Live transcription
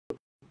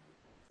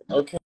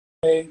Okay.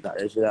 Got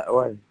that shit out the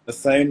way. The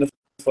same the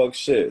fuck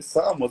shit.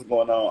 Something was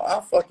going on. I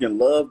fucking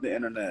love the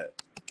internet.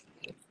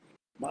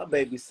 My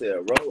baby said,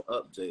 roll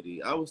up,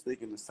 JD. I was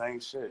thinking the same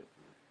shit.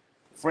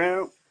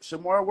 Friend,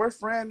 Shamar, where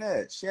friend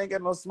at? She ain't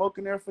got no smoke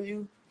in there for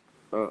you?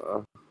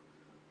 Uh-uh.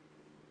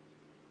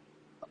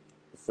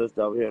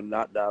 Sister over here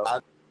knocked out.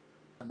 I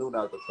do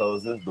not have to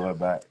close this door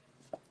back.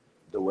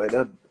 The way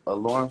that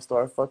alarm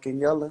start fucking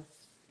yelling,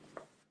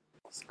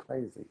 it's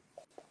crazy.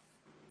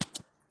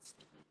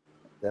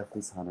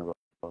 Definitely time to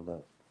roll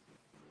up.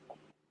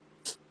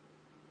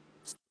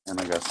 And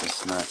I got some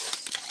snacks.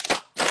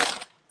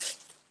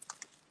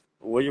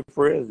 Where your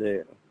friends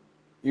at?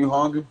 You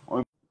hungry? Want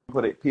me to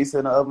put a pizza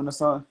in the oven or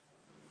something?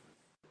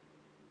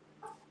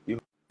 You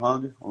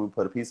hungry? Want me to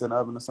put a pizza in the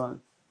oven or something?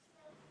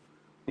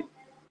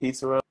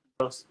 Pizza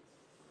rolls?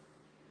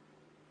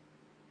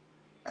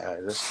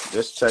 Alright,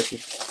 just check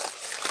it.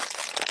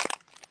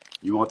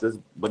 You want this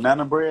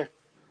banana bread?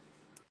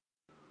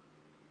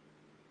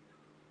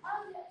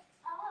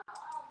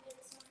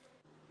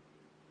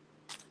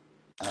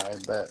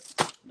 Alright, bet.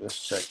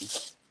 Just checking.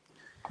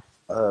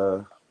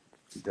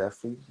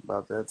 Definitely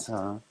about that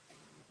time.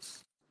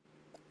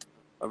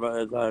 About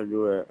that time to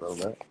do it.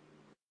 Roll up.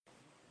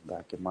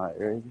 Back in my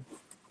area.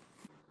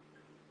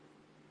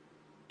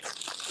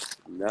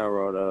 Now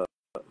rolled up.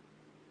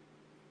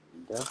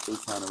 Definitely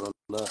trying to roll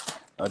up.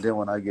 Then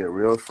when I get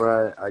real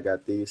fried, I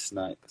got these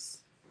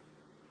snacks.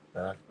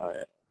 Oh,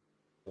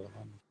 yeah.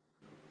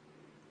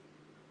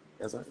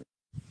 Yes, sir.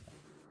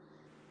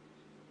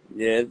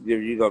 Yeah, it's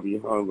good. You gonna be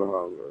hungry.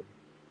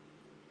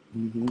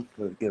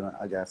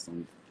 I got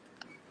some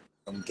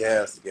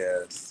gas,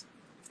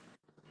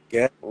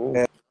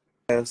 Ooh.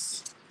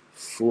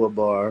 full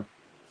bar,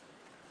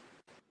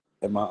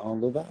 and my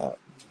own little vibe.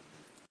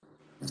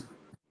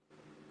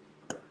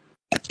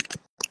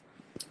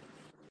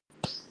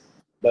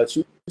 But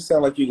you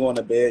sound like you're going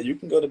to bed. You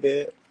can go to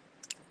bed,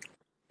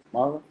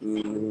 Mara.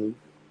 Mm-hmm.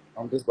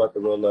 I'm just about to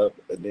roll up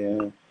and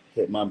then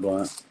hit my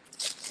blunt,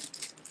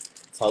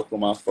 talk with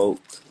my folk.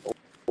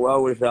 Well, I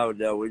wish I was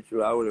there with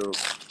you. I would have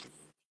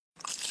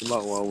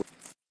smoked one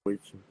with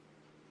you.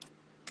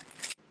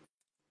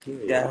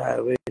 Yeah,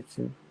 with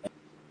you.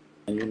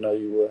 And you know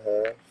you will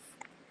have.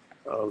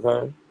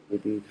 Okay. We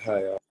be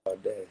high all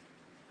day.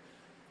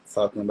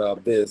 Talking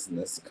about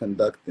business,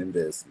 conducting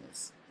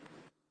business.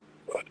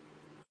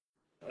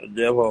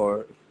 That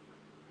hard.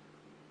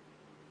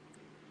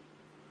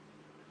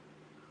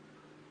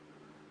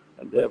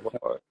 That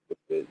hard.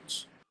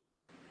 Bitch.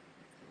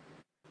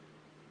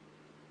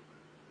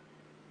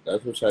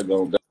 That's what y'all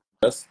gonna.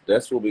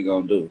 That's what we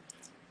gonna do.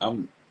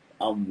 I'm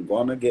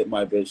gonna get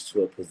my bitch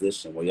to a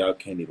position where y'all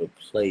can't even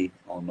play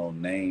on no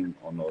name,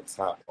 on no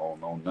top,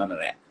 on no none of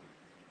that.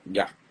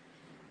 Yeah.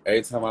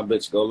 Every time my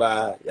bitch go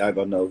live, y'all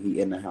gonna know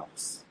he in the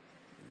house.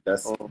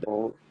 That's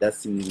Uh-huh.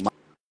 that's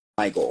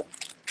my goal.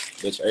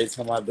 Bitch, every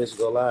time my bitch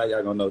go live,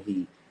 y'all gonna know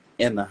he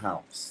in the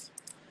house.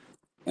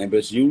 And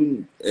bitch,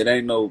 it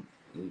ain't no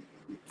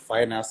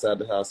fighting outside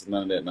the house,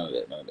 none of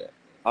that.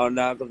 Oh,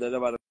 now, because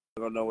nobody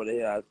gonna know where the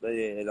hell I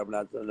stay at, and I'm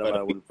not telling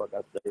nobody where the fuck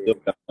I stay Still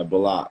at. down the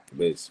block,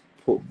 bitch.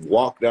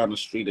 Walk down the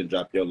street and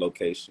drop your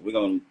location. We're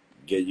gonna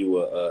give you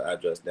a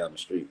address down the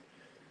street.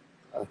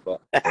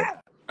 But,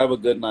 have a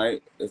good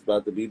night. It's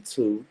about to be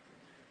 2.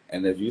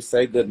 And if you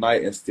say good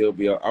night and still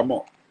be, I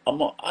know I'm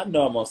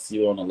gonna see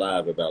you on the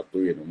live about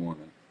 3 in the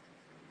morning.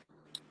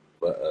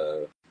 But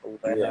Well,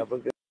 yeah, have a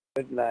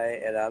good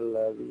night, and I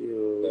love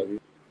you. love you,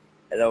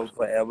 And I'll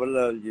forever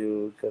love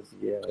you, because,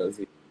 yeah.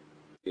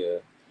 yeah.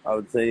 I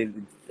would tell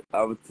you,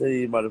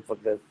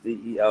 motherfucker,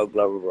 CEO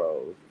Glover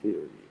Rose,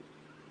 period.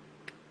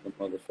 The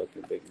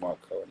motherfucking big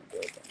Marco in the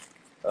building.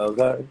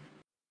 Okay?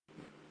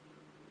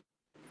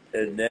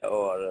 In that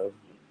order.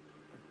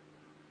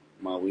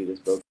 My weed is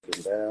broken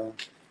down.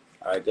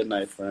 All right, good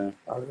night, friend.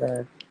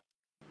 Okay.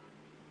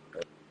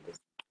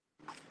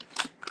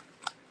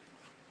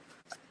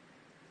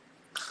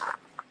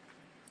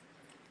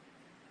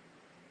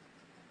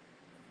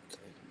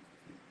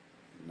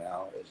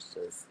 Now it's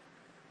just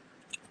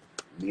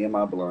me and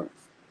my blunt.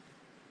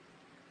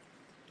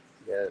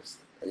 Yes,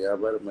 yeah. I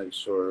better make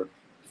sure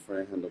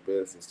friend handle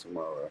business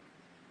tomorrow,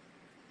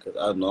 cause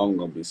I know I'm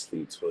gonna be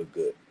asleep to a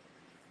good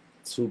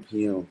 2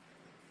 p.m.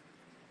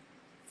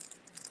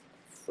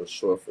 For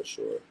sure.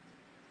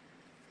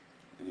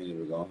 I ain't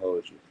even gonna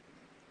hold you.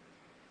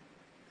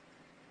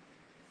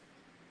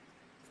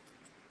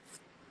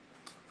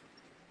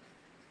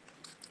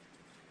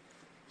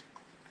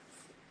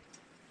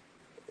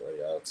 Well,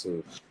 y'all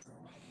too.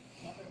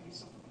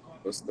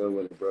 What's good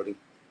with it, Brody?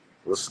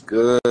 What's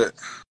good? Nah,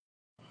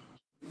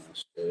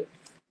 shit.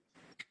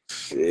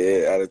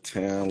 Shit, out of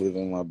town,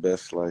 living my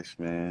best life,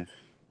 man.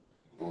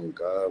 Oh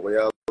God, where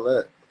y'all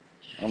at?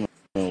 I'm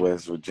in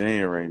West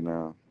Virginia right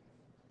now.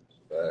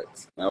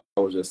 Facts. I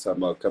was just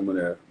talking about coming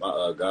there. My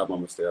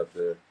godmama stay out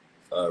there.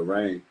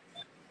 Rain.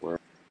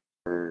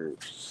 Word.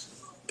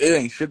 It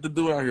ain't shit to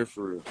do out here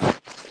for real.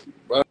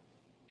 Bro,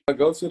 I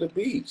go to the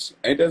beach.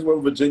 Ain't that where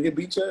Virginia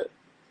Beach at?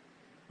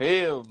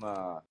 Hell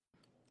nah.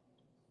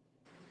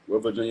 Where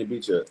Virginia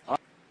Beach at?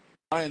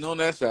 I ain't on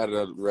that side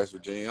of the West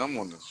Virginia. I'm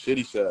on the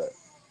shitty side.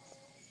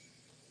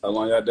 How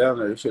long y'all down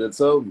there? You should have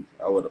told me.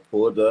 I would have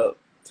pulled up,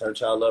 turned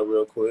y'all up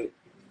real quick.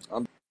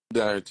 I'm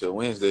down here till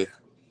Wednesday.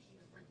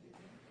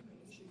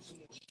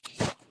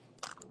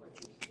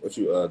 What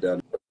you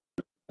down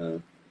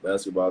there?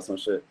 Basketball, some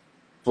shit?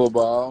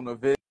 Football on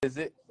a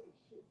visit.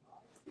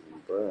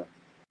 Bruh.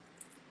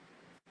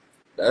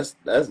 That's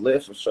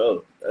lit for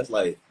sure. That's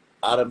like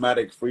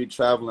automatic free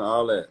traveling,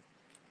 all that.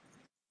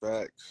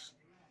 Facts.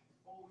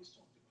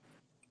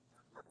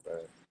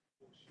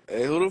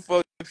 Hey, who the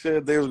fuck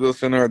said they was gonna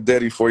send her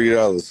daddy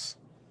 $40?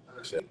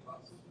 Shit.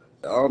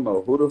 I don't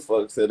know who the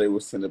fuck said they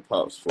was sending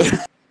pops for you.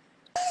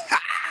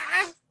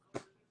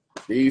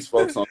 These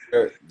folks on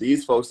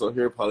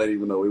here probably didn't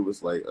even know we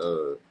was like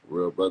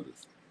real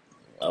brothers.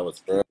 I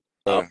was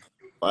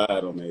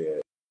fired on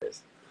their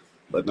ass.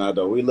 But nah,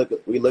 though, we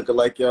look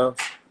like y'all.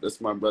 This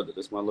my brother.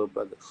 This my little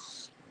brother.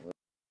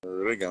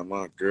 They got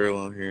my girl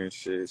on here and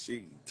shit.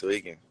 She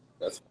tweaking.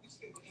 That's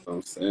what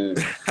I'm saying.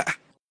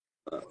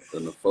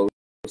 And the folks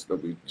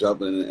gonna be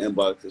jumping in the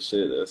inbox and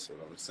shit. That's what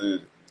I'm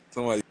saying.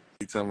 Somebody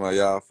talking about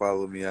y'all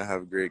follow me. I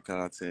have great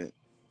content.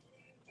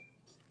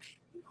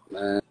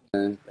 Man,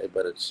 they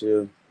better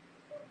chill.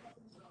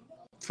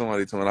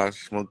 Somebody told me I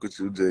smoke with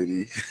you,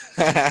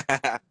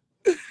 JD.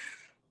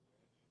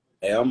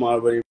 Hey, I'm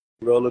already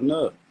rolling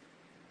up.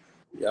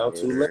 Y'all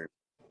too late.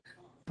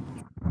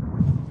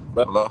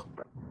 But Hello?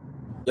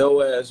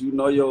 yo ass, you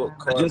know your I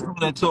car. just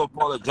wanted to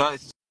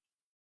apologize.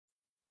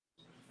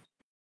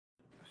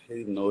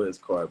 He know his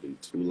car be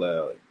too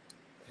loud.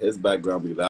 His background be loud.